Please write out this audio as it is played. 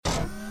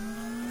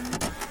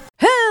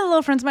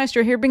Hello, friends.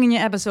 Maestro here, bringing you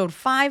episode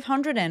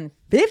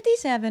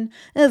 557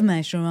 of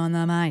Maestro on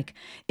the Mic.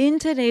 In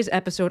today's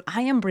episode,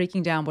 I am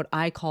breaking down what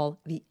I call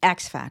the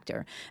X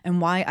Factor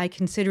and why I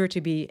consider it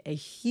to be a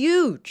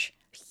huge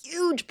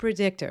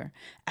predictor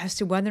as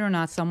to whether or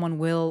not someone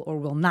will or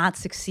will not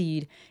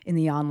succeed in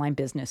the online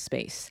business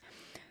space.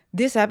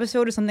 This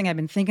episode is something I've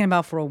been thinking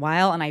about for a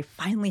while, and I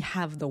finally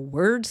have the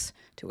words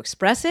to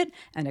express it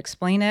and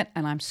explain it,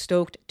 and I'm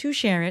stoked to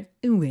share it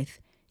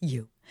with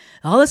you.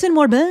 I'll listen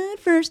more, but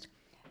first,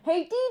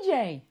 hey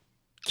DJ,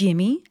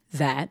 gimme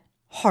that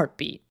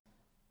heartbeat.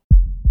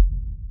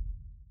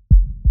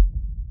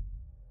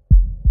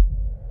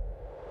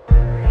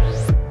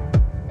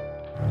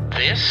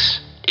 This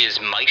is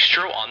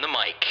Maestro on the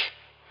Mic,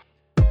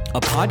 a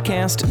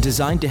podcast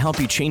designed to help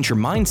you change your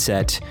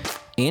mindset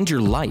and your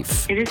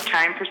life. It is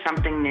time for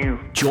something new.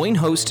 Join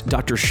host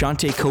Dr.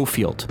 Shante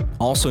Cofield,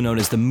 also known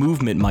as the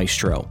Movement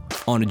Maestro,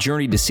 on a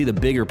journey to see the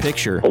bigger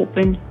picture,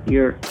 Open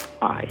your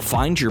eyes.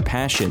 find your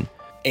passion,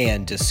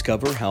 and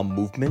discover how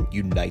movement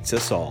unites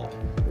us all.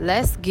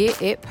 Let's get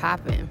it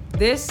poppin'.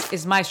 This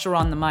is Maestro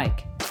on the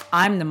Mic.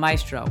 I'm the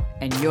Maestro,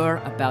 and you're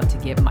about to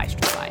get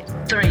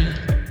maestrofied. 3,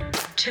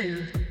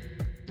 2,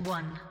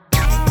 1.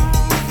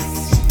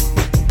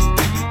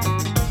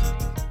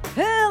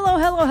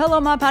 Hello,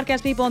 my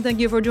podcast people, and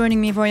thank you for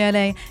joining me for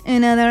yet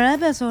another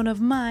episode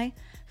of my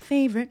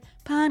favorite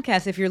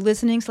podcast. If you're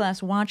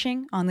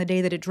listening/watching on the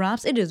day that it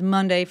drops, it is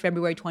Monday,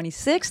 February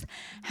 26th.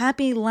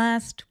 Happy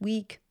last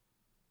week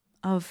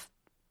of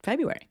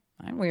February.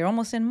 Right? We're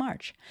almost in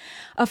March.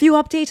 A few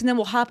updates, and then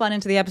we'll hop on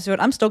into the episode.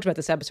 I'm stoked about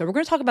this episode. We're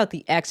going to talk about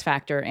the X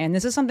Factor, and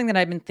this is something that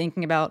I've been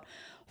thinking about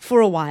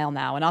for a while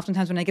now. And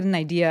oftentimes when I get an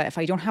idea, if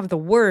I don't have the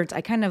words, I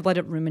kind of let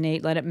it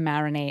ruminate, let it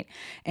marinate,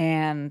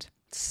 and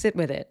sit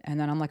with it. And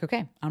then I'm like,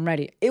 okay, I'm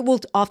ready. It will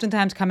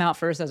oftentimes come out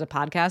first as a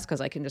podcast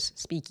because I can just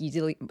speak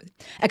easily,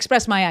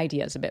 express my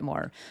ideas a bit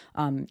more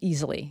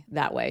easily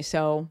that way.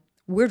 So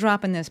we're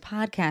dropping this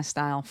podcast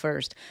style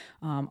first.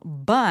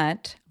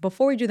 But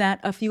before we do that,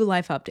 a few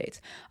life updates.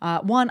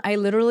 One, I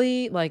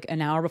literally, like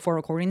an hour before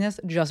recording this,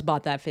 just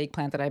bought that fake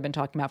plant that I've been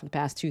talking about for the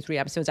past 2-3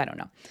 episodes. I don't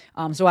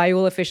know. So I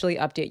will officially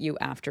update you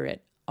after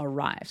it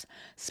arrives.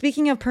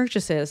 Speaking of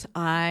purchases,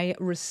 I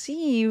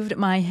received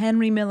my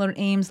Henry Miller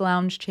Ames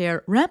lounge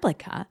chair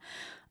replica.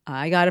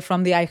 I got it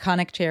from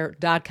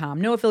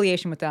theiconicchair.com. No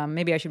affiliation with them.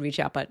 Maybe I should reach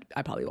out, but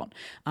I probably won't.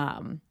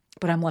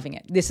 But I'm loving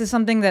it. This is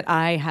something that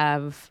I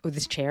have with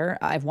this chair.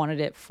 I've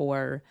wanted it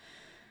for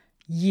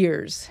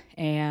years,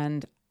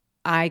 and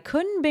I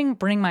couldn't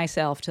bring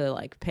myself to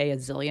like pay $1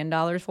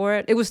 zillion for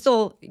it. It was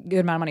still a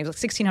good amount of money. It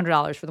was like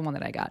 $1,600 for the one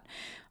that I got.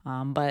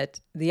 But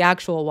the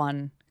actual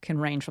one can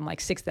range from like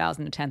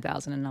 $6,000 to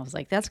 $10,000. And I was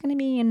like, that's going to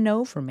be a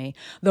no for me.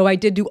 Though I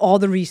did do all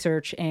the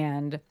research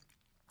and,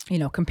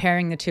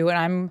 comparing the two. And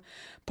I'm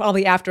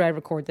probably, after I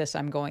record this,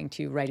 I'm going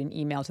to write an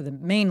email to the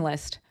main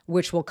list,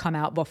 which will come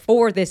out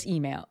before this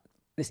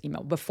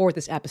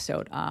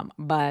episode.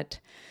 But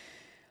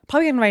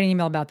probably going to write an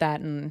email about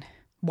that and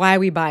why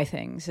we buy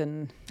things.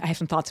 And I have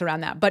some thoughts around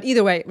that. But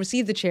either way,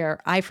 receive the chair.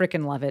 I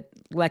freaking love it.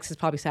 Lex has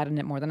probably sat in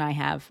it more than I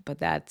have, but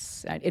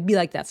it'd be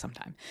like that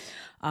sometime.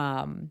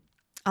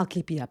 I'll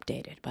keep you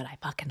updated, but I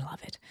fucking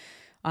love it.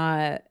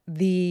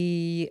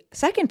 The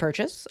second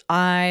purchase,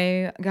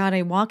 I got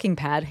a walking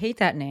pad. Hate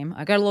that name.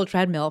 I got a little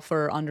treadmill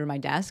for under my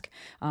desk.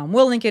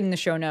 We'll link it in the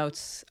show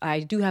notes.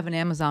 I do have an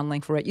Amazon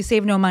link for it. You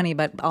save no money,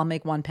 but I'll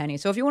make 1 penny.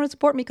 So if you want to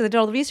support me because I did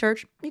all the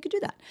research, you could do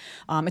that.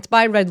 It's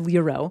by Red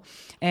Lero,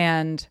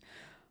 and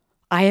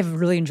I have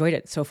really enjoyed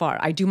it so far.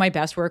 I do my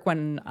best work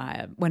when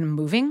I'm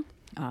moving.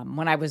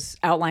 When I was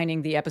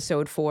outlining when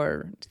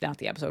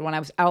I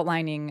was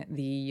outlining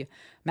the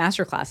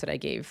masterclass that I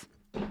gave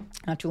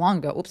not too long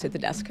ago, hit the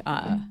desk.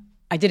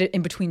 I did it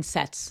in between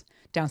sets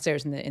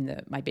downstairs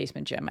in my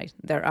basement gym.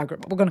 We're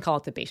going to call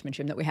it the basement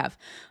gym that we have.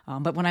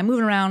 But when I'm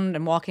moving around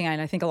and walking,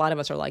 and I think a lot of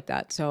us are like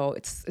that. So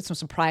it's no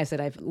surprise that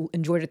I've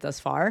enjoyed it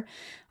thus far.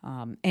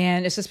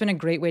 And it's just been a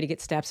great way to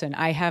get steps in.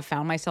 I have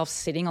found myself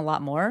sitting a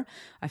lot more.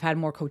 I've had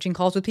more coaching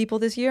calls with people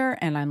this year,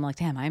 and I'm like,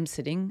 damn, I'm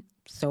sitting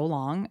so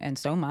long and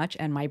so much,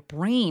 and my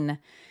brain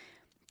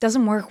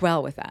doesn't work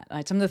well with that.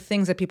 Some of the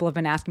things that people have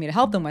been asking me to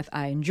help them with,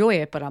 I enjoy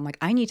it, but I'm like,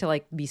 I need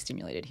to be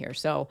stimulated here.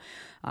 So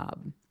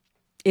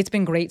it's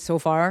been great so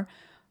far.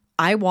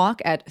 I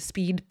walk at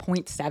speed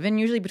 0.7,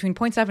 usually between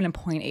 0.7 and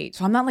 0.8.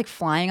 So I'm not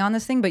flying on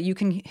this thing, but you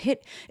can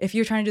hit, if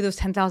you're trying to do those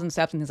 10,000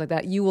 steps and things like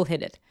that, you will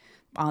hit it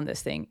on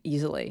this thing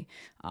easily.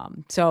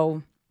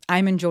 So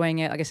I'm enjoying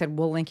it. Like I said,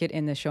 we'll link it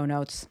in the show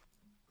notes.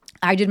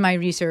 I did my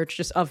research,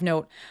 just of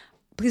note.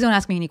 Please don't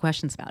ask me any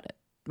questions about it,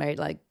 right?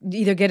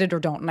 Either get it or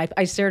don't. And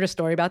I shared a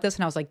story about this,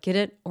 and I was like, get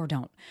it or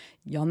don't.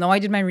 Y'all know I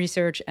did my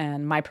research,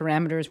 and my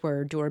parameters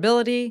were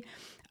durability,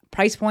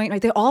 price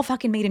point. They're all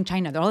fucking made in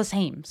China. They're all the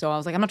same. So I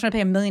was like, I'm not trying to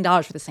pay $1 million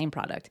for the same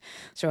product.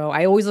 So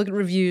I always look at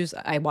reviews.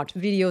 I watch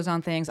videos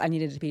on things. I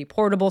needed it to be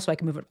portable so I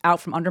can move it out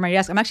from under my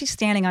desk. I'm actually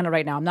standing on it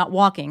right now. I'm not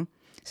walking.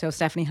 So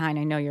Stephanie Hine,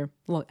 I know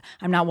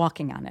I'm not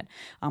walking on it.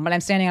 But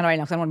I'm standing on it right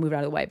now because I don't want to move it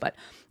out of the way. But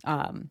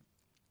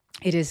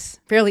It is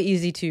fairly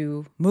easy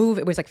to move.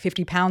 It weighs like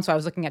 50 pounds. So I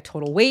was looking at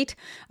total weight.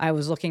 I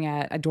was looking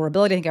at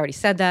durability. I think I already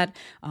said that.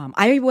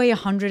 I weigh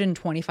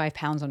 125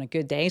 pounds on a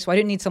good day. So I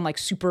didn't need some like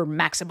super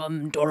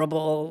maximum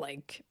durable,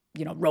 like,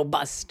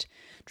 robust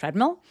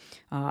treadmill.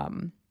 I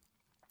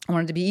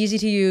wanted it to be easy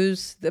to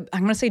use.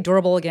 I'm going to say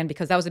durable again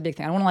because that was a big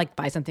thing. I don't want to like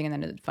buy something and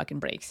then it fucking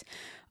breaks.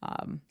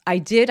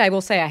 I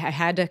will say I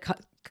had to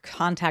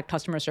contact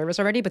customer service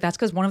already, but that's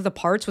because one of the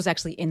parts was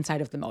actually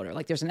inside of the motor.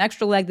 Like there's an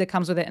extra leg that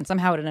comes with it and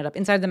somehow it ended up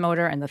inside the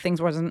motor and the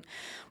things wasn't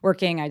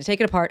working. I had to take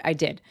it apart. I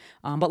did.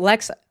 But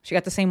Lex, she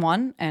got the same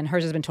one and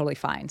hers has been totally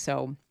fine.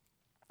 So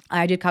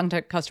I did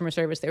contact customer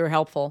service. They were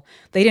helpful.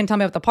 They didn't tell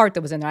me about the part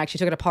that was in there. I actually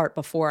took it apart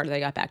before they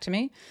got back to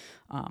me.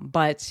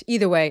 But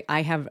either way,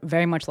 I have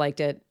very much liked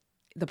it.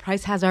 The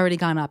price has already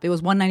gone up. It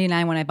was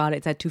 $199 when I bought it.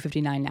 It's at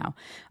 $259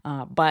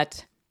 now.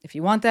 But if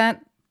you want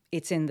that,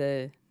 it's in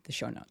the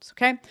show notes.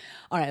 Okay.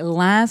 All right.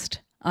 Last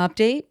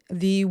update.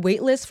 The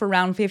waitlist for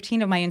round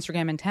 15 of my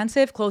Instagram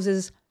intensive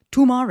closes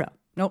tomorrow.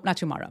 Nope, not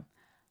tomorrow.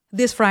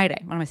 This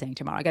Friday. What am I saying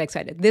tomorrow? I got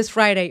excited. This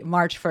Friday,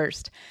 March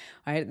 1st.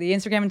 All right. The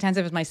Instagram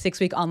Intensive is my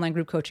 6-week online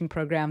group coaching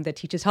program that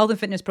teaches health and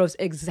fitness pros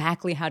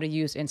exactly how to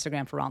use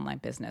Instagram for online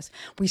business.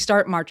 We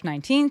start March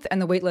 19th,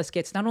 and the waitlist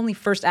gets not only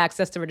first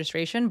access to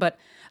registration, but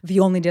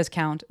the only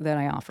discount that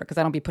I offer because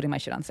I don't be putting my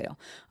shit on sale.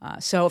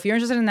 So if you're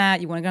interested in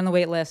that, you want to get on the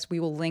waitlist, we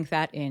will link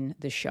that in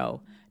the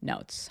show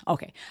notes.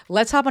 Okay.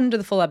 Let's hop on into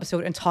the full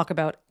episode and talk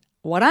about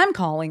what I'm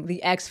calling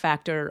the X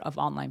factor of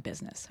online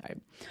business. Right?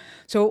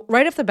 So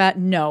right off the bat,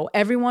 no,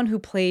 everyone who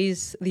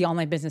plays the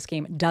online business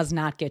game does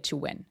not get to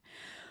win.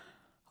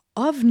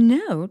 Of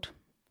note,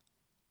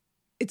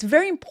 it's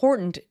very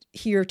important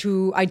here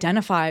to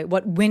identify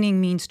what winning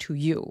means to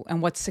you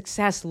and what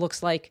success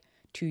looks like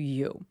to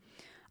you.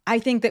 I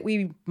think that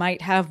we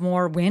might have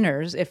more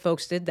winners if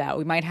folks did that.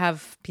 We might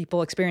have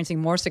people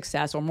experiencing more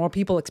success or more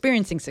people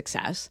experiencing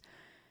success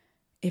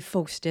if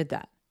folks did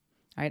that.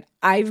 Right?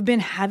 I've been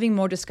having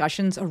more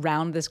discussions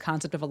around this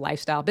concept of a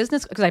lifestyle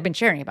business because I've been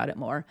sharing about it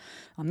more.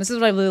 This is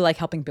what I really like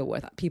helping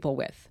people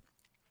with.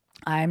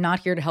 I'm not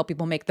here to help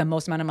people make the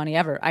most amount of money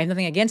ever. I have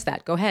nothing against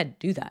that. Go ahead,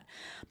 do that.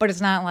 But it's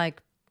not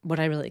like what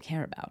I really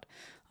care about.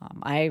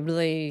 I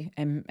really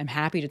am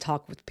happy to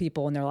talk with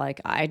people and they're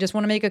like, I just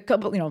want to make a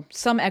couple,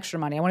 some extra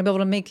money. I want to be able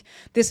to make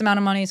this amount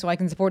of money so I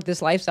can support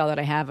this lifestyle that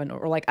I have.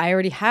 Or like, I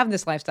already have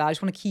this lifestyle. I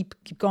just want to keep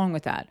going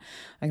with that.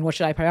 And what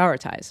should I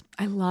prioritize?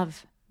 I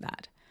love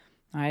that.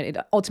 All right. It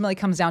ultimately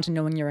comes down to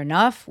knowing you're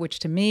enough, which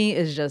to me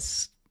is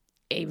just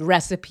a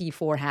recipe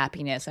for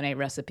happiness and a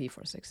recipe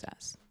for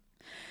success.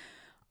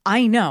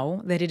 I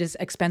know that it is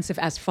expensive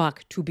as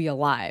fuck to be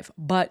alive,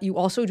 but you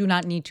also do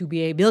not need to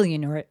be a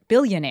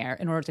billionaire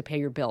in order to pay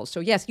your bills. So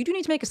yes, you do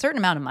need to make a certain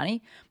amount of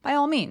money by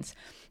all means,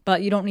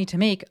 but you don't need to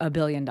make $1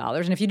 billion.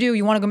 And if you do,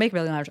 you want to go make $1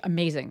 billion,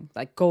 amazing.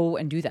 Like go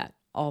and do that.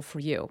 All for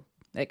you.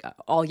 Like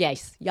all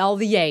yes, all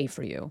the yay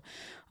for you.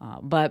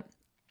 But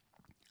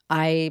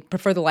I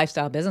prefer the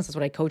lifestyle business. That's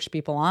what I coach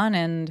people on.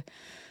 And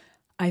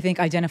I think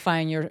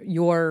identifying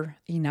your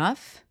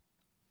enough,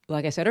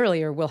 like I said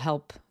earlier, will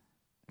help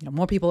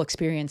more people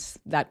experience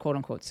that quote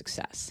unquote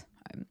success.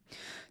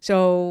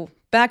 So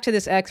back to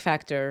this X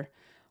factor,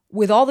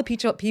 with all the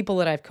people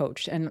that I've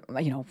coached, and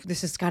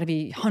this has got to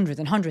be hundreds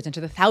and hundreds into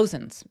the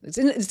thousands.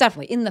 It's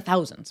definitely in the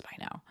thousands by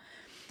now.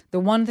 The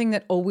one thing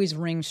that always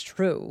rings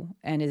true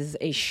and is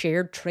a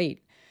shared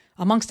trait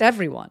amongst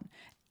everyone,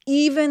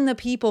 even the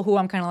people who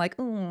I'm kind of like,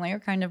 oh, they're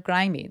kind of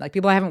grimy. Like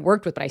people I haven't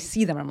worked with, but I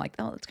see them and I'm like,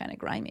 oh, it's kind of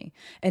grimy.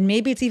 And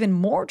maybe it's even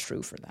more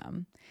true for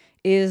them,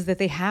 is that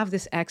they have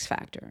this X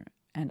factor.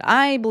 And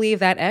I believe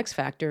that X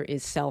factor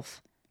is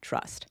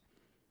self-trust.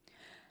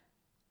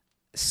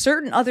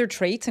 Certain other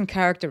traits and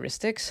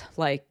characteristics,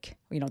 like,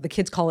 the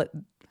kids call it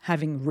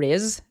having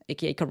Riz,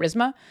 aka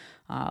charisma.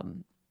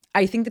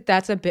 I think that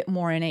that's a bit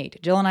more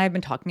innate. Jill and I have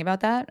been talking about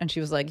that. And she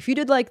was like, if you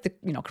did like the,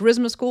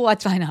 charisma school, I'd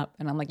sign up.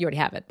 And I'm like, you already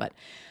have it. But,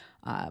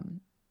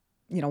 one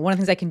of the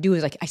things I can do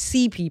is like, I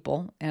see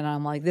people and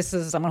I'm like, I'm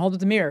going to hold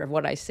up the mirror of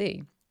what I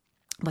see.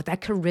 But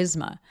that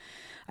charisma,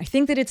 I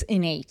think that it's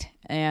innate,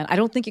 and I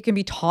don't think it can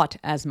be taught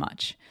as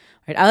much.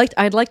 Right?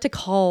 I'd like to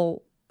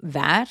call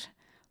that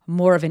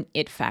more of an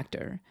it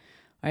factor.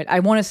 Right?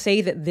 I want to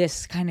say that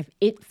this kind of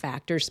it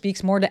factor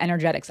speaks more to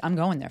energetics. I'm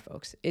going there,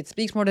 folks. It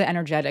speaks more to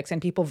energetics and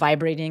people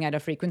vibrating at a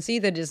frequency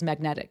that is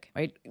magnetic.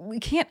 Right?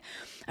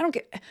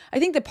 I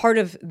think that part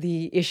of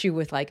the issue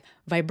with like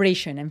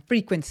vibration and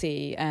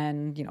frequency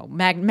and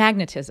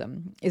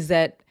magnetism is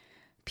that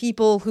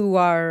people who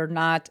are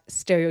not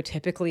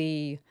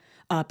stereotypically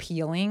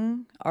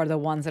appealing are the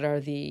ones that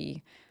are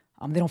they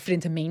don't fit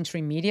into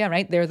mainstream media,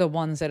 right? They're the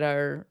ones that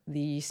are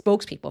the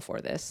spokespeople for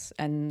this.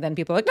 And then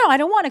people are like, no, I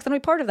don't want it because I don't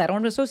want to be part of that. I don't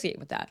want to associate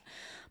with that.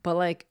 But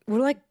like, we're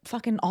like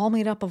fucking all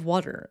made up of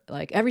water.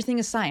 Like everything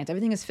is science.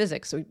 Everything is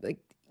physics. So like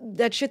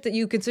that shit that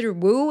you consider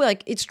woo,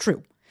 like it's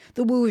true.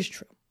 The woo is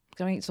true.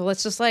 So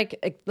let's just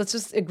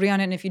agree on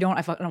it. And if you don't,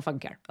 I don't fucking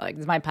care. Like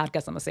this is my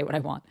podcast. I'm going to say what I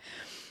want.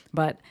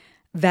 But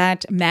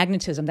that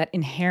magnetism, that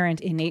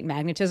inherent innate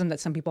magnetism that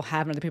some people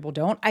have and other people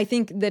don't, I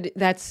think that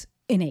that's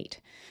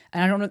innate.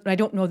 And I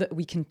don't know that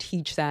we can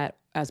teach that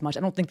as much. I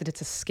don't think that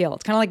it's a skill.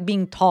 It's kind of like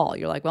being tall.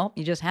 You're like, well,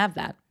 you just have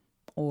that,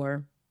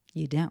 or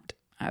you don't.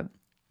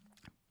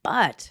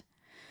 But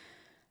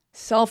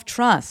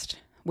self-trust,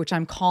 which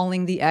I'm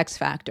calling the X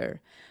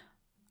factor,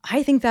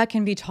 I think that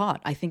can be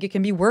taught. I think it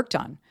can be worked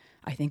on.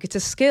 I think it's a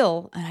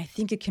skill, and I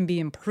think it can be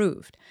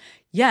improved.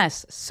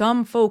 Yes,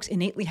 some folks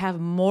innately have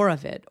more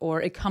of it,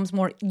 or it comes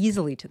more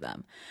easily to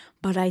them.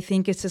 But I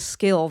think it's a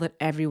skill that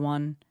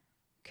everyone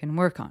can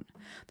work on.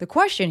 The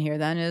question here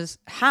then is,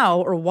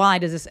 how or why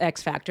does this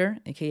X factor,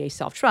 aka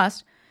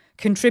self-trust,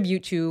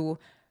 contribute to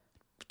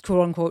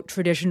quote unquote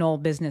traditional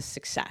business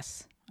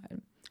success?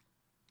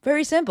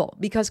 Very simple,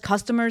 because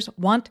customers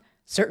want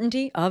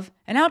certainty of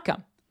an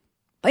outcome.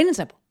 Plain and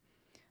simple.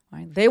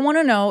 Right? They want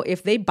to know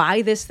if they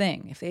buy this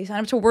thing, if they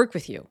sign up to work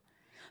with you,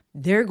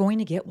 they're going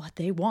to get what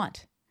they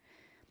want.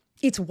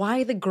 It's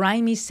why the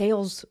grimy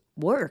sales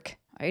work,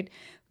 right?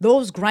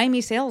 Those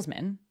grimy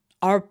salesmen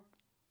are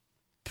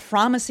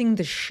promising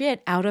the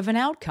shit out of an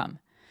outcome.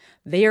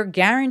 They are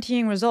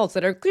guaranteeing results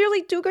that are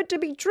clearly too good to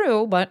be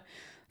true, but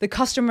the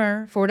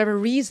customer, for whatever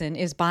reason,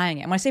 is buying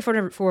it. And when I say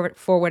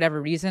for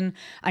whatever reason,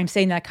 I'm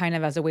saying that kind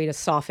of as a way to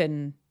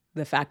soften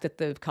the fact that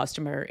the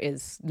customer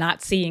is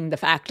not seeing the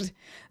fact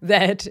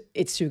that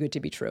it's too good to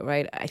be true,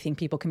 right? I think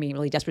people can be in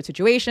really desperate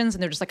situations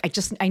and they're just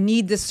like, I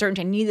need this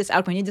certainty, I need this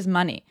outcome, I need this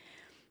money,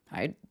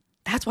 right?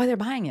 That's why they're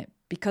buying it,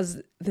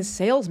 because the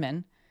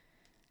salesman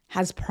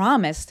has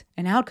promised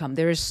an outcome.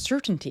 There is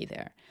certainty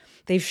there.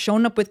 They've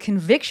shown up with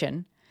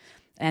conviction,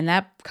 and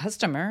that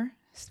customer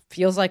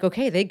feels like,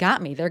 okay, they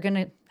got me. They're going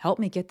to help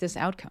me get this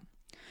outcome.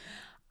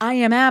 I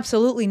am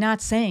absolutely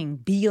not saying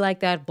be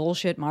like that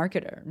bullshit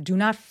marketer. Do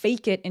not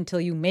fake it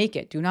until you make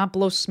it. Do not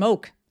blow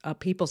smoke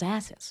up people's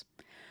asses.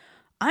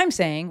 I'm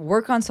saying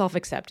work on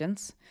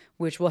self-acceptance,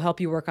 which will help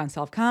you work on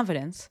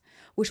self-confidence,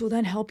 which will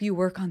then help you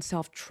work on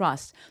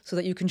self-trust so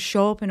that you can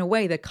show up in a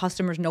way that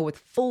customers know with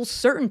full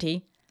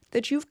certainty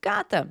that you've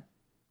got them.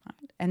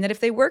 And that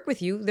if they work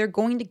with you, they're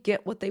going to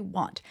get what they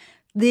want.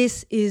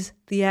 This is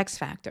the X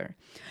factor.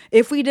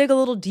 If we dig a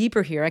little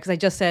deeper here, because I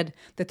just said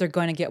that they're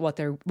going to get what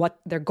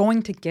they're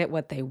going to get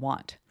what they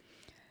want.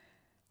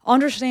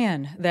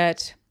 Understand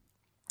that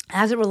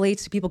as it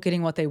relates to people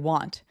getting what they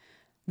want,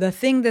 the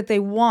thing that they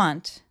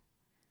want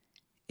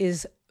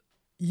is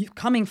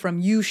coming from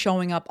you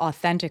showing up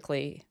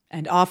authentically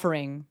and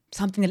offering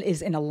something that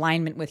is in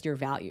alignment with your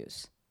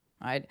values,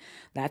 right?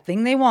 That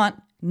thing they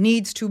want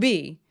needs to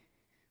be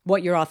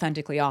what you're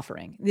authentically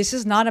offering. This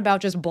is not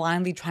about just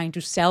blindly trying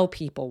to sell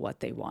people what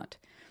they want,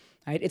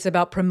 right? It's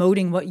about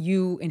promoting what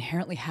you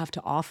inherently have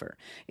to offer.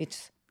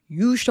 It's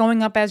you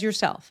showing up as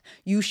yourself,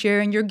 you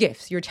sharing your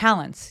gifts, your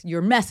talents,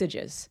 your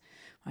messages,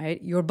 right?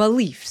 Your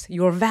beliefs,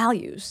 your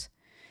values,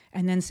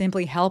 and then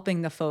simply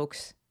helping the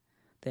folks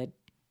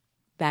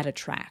that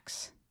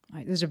attracts,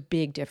 right? There's a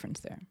big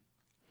difference there.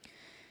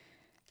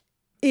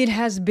 It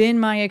has been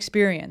my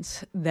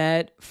experience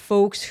that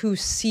folks who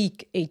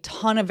seek a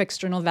ton of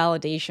external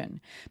validation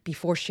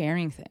before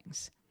sharing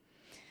things,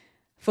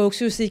 folks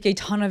who seek a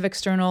ton of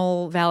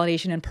external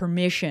validation and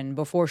permission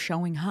before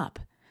showing up,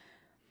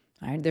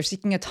 right? They're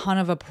seeking a ton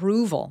of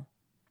approval.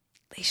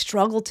 They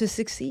struggle to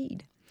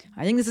succeed.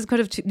 I think this is kind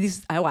of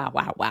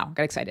wow,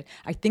 got excited.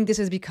 I think this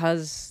is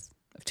because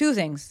of two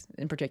things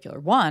in particular.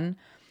 One,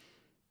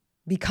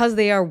 because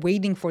they are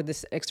waiting for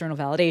this external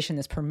validation,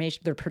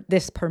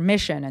 this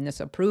permission and this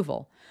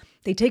approval,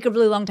 they take a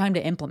really long time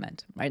to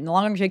implement, right? And the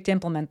longer it takes to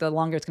implement, the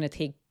longer it's going to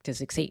take to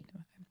succeed.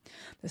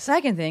 The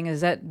second thing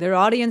is that their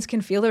audience can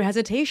feel their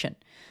hesitation.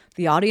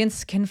 The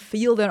audience can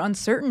feel their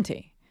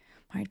uncertainty,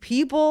 right?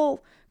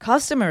 People,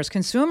 customers,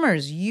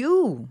 consumers,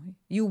 you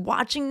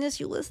watching this,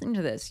 you listening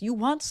to this, you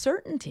want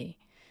certainty,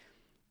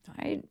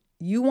 right?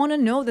 You want to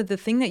know that the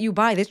thing that you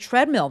buy, this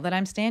treadmill that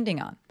I'm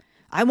standing on,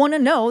 I want to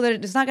know that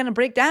it's not going to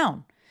break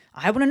down.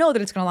 I want to know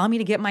that it's going to allow me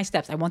to get my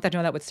steps. I want to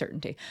know that with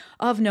certainty.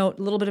 Of note,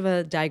 a little bit of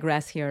a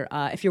digress here.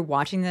 If you're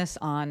watching this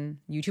on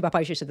YouTube, I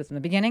probably should have said this in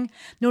the beginning.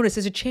 Notice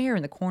there's a chair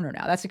in the corner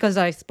now. That's because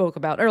I spoke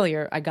about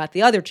earlier. I got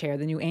the other chair,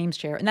 the new Ames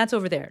chair, and that's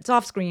over there. It's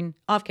off screen,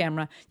 off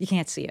camera. You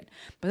can't see it.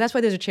 But that's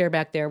why there's a chair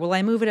back there. Will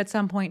I move it at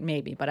some point?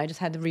 Maybe. But I just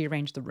had to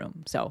rearrange the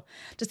room. So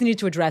just needed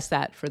to address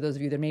that for those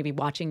of you that may be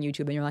watching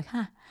YouTube and you're like,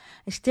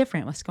 it's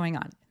different. What's going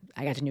on?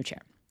 I got a new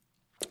chair.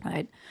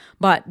 Right.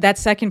 But that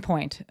second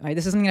point, right,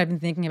 this is something I've been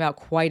thinking about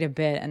quite a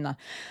bit. And I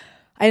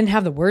didn't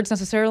have the words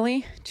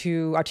necessarily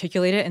to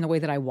articulate it in the way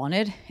that I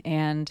wanted.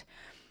 And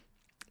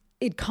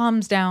it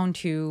comes down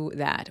to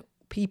that.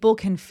 People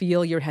can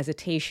feel your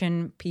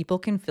hesitation. People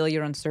can feel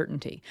your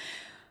uncertainty.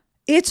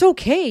 It's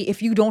okay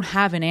if you don't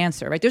have an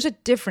answer, right? There's a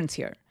difference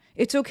here.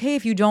 It's okay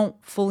if you don't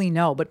fully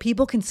know, but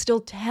people can still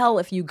tell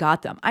if you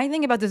got them. I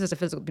think about this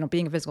as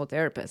being a physical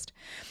therapist.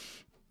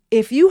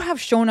 If you have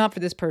shown up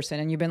for this person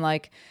and you've been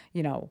like,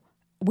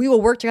 we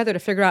will work together to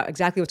figure out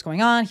exactly what's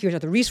going on. Here's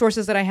the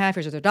resources that I have.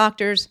 Here's the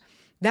doctors.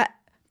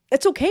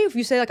 It's okay if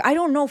you say like, I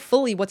don't know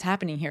fully what's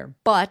happening here,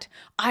 but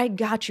I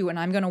got you and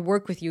I'm going to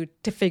work with you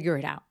to figure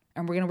it out.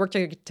 And we're going to work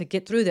to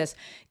get through this.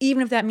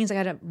 Even if that means I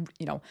got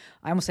to,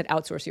 I almost said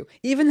outsource you.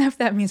 Even if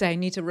that means I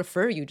need to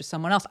refer you to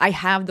someone else, I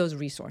have those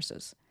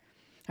resources.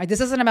 Right?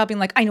 This isn't about being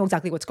like, I know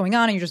exactly what's going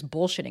on and you're just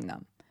bullshitting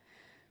them.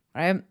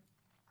 Right?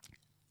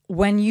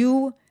 When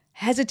you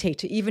hesitate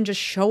to even just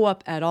show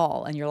up at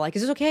all and you're like,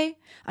 is this okay?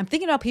 I'm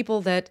thinking about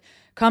people that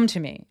come to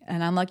me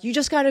and I'm like, you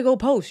just got to go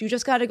post. You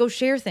just got to go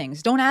share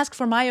things. Don't ask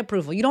for my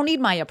approval. You don't need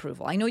my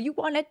approval. I know you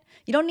want it.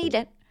 You don't need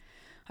it.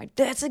 Right?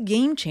 That's a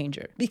game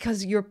changer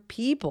because your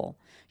people,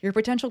 your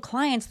potential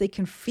clients, they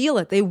can feel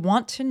it. They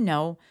want to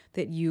know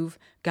that you've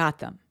got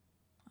them.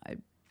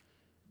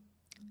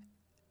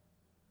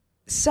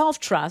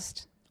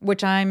 Self-trust,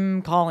 which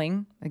I'm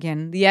calling,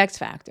 again, the X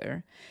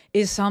factor,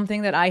 is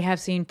something that I have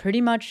seen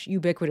pretty much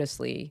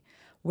ubiquitously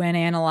when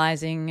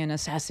analyzing and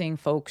assessing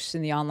folks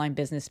in the online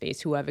business space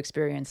who have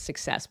experienced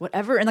success,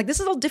 whatever. And like, this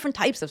is all different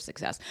types of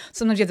success.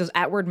 Sometimes you have those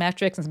outward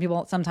metrics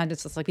and sometimes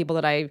it's just like people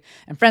that I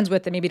am friends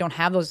with that maybe don't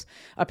have those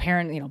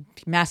apparent,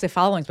 massive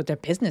followings, but their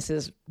business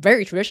is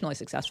very traditionally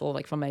successful,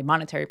 like from a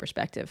monetary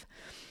perspective.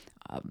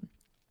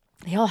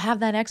 They all have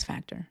that X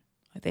factor.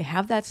 They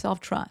have that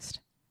self-trust.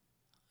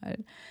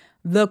 Right?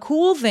 The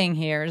cool thing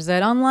here is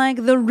that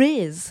unlike the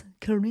Riz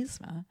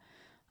charisma,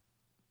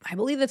 I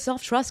believe that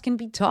self-trust can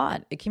be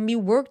taught. It can be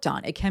worked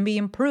on. It can be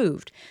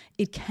improved.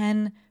 It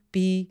can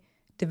be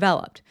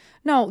developed.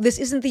 No, this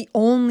isn't the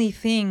only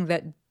thing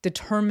that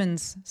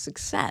determines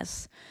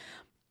success,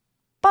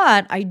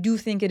 but I do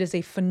think it is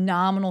a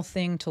phenomenal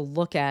thing to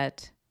look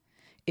at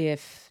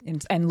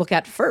and look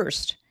at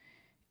first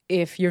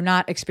if you're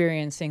not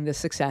experiencing the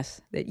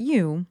success that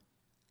you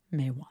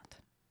may want.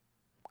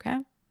 Okay?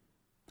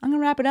 I'm going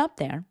to wrap it up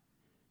there.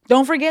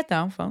 Don't forget,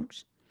 though,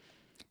 folks,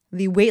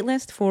 the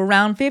waitlist for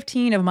round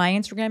 15 of my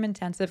Instagram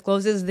intensive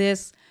closes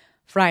this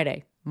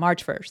Friday,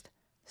 March 1st.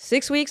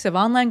 6 weeks of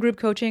online group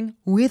coaching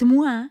with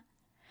moi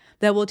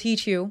that will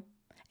teach you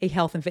a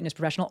health and fitness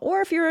professional.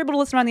 Or if you're able to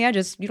listen around the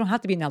edges, you don't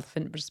have to be in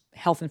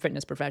health and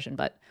fitness profession,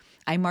 but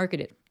I market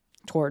it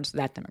towards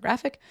that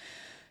demographic,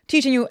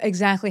 teaching you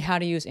exactly how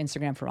to use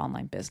Instagram for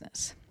online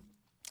business.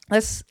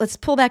 Let's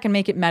pull back and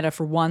make it meta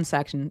for 1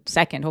 second.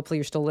 Hopefully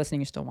you're still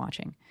listening, you're still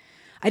watching.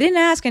 I didn't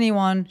ask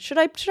anyone, should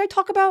I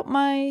talk about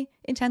my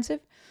intensive?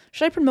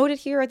 Should I promote it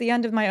here at the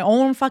end of my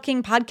own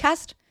fucking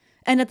podcast?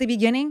 And at the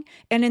beginning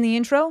and in the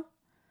intro?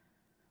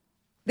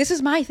 This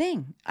is my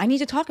thing. I need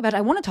to talk about it.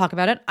 I want to talk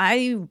about it.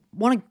 I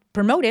want to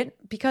promote it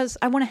because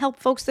I want to help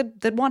folks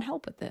that want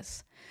help with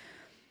this.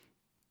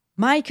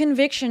 My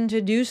conviction to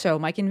do so,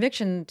 my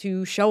conviction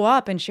to show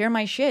up and share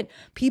my shit,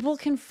 people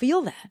can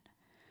feel that.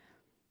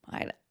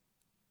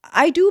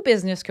 I do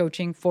business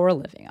coaching for a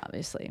living,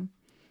 obviously.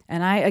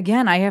 And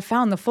I have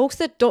found the folks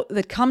that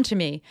come to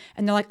me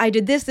and they're like, I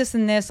did this, this,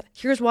 and this.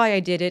 Here's why I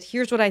did it.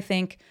 Here's what I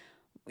think.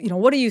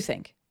 What do you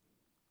think?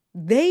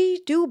 They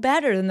do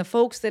better than the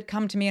folks that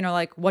come to me and are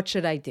like, what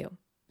should I do?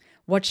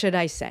 What should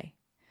I say?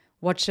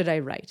 What should I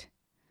write?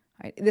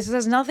 Right? This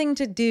has nothing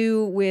to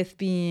do with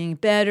being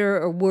better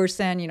or worse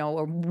than,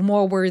 or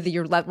more worthy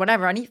or less,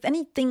 whatever.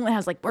 Anything that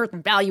has like worth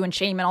and value and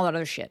shame and all that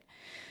other shit.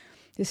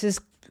 This is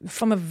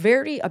from a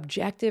very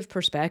objective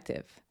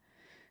perspective.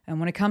 And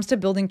when it comes to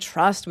building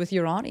trust with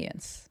your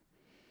audience,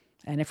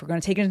 and if we're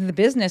going to take it into the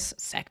business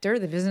sector,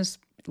 the business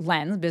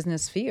lens,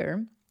 business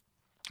sphere,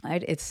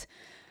 right, it's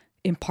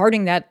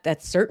imparting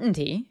that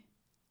certainty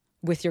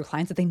with your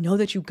clients that they know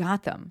that you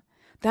got them.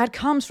 That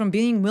comes from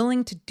being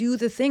willing to do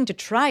the thing, to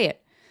try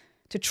it,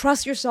 to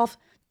trust yourself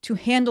to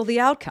handle the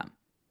outcome.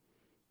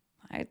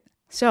 Right?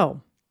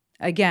 So,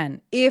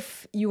 again,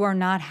 if you are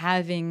not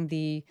having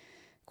the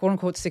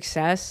quote-unquote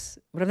success,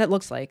 whatever that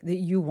looks like, that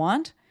you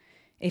want,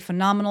 a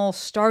phenomenal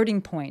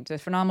starting point, a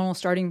phenomenal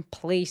starting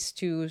place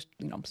to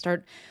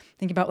start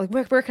thinking about like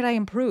where could I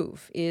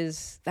improve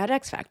is that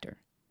X factor,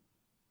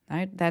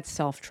 right? That's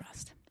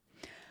self-trust.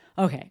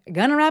 Okay,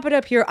 gonna wrap it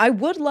up here. I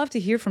would love to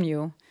hear from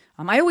you.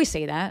 I always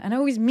say that, and I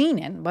always mean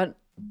it, but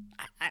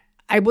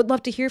I would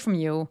love to hear from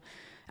you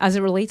as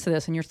it relates to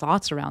this and your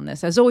thoughts around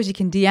this. As always, you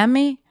can DM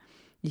me,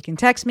 you can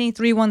text me,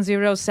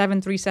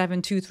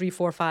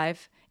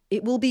 310-737-2345.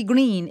 It will be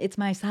green. It's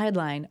my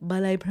sideline,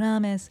 but I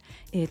promise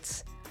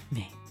it's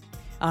me.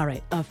 All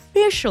right,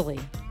 officially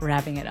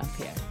wrapping it up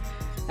here.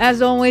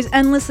 As always,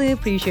 endlessly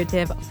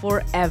appreciative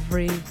for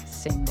every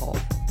single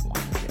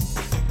one of you.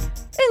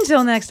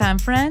 Until next time,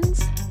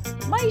 friends,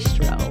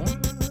 Maestro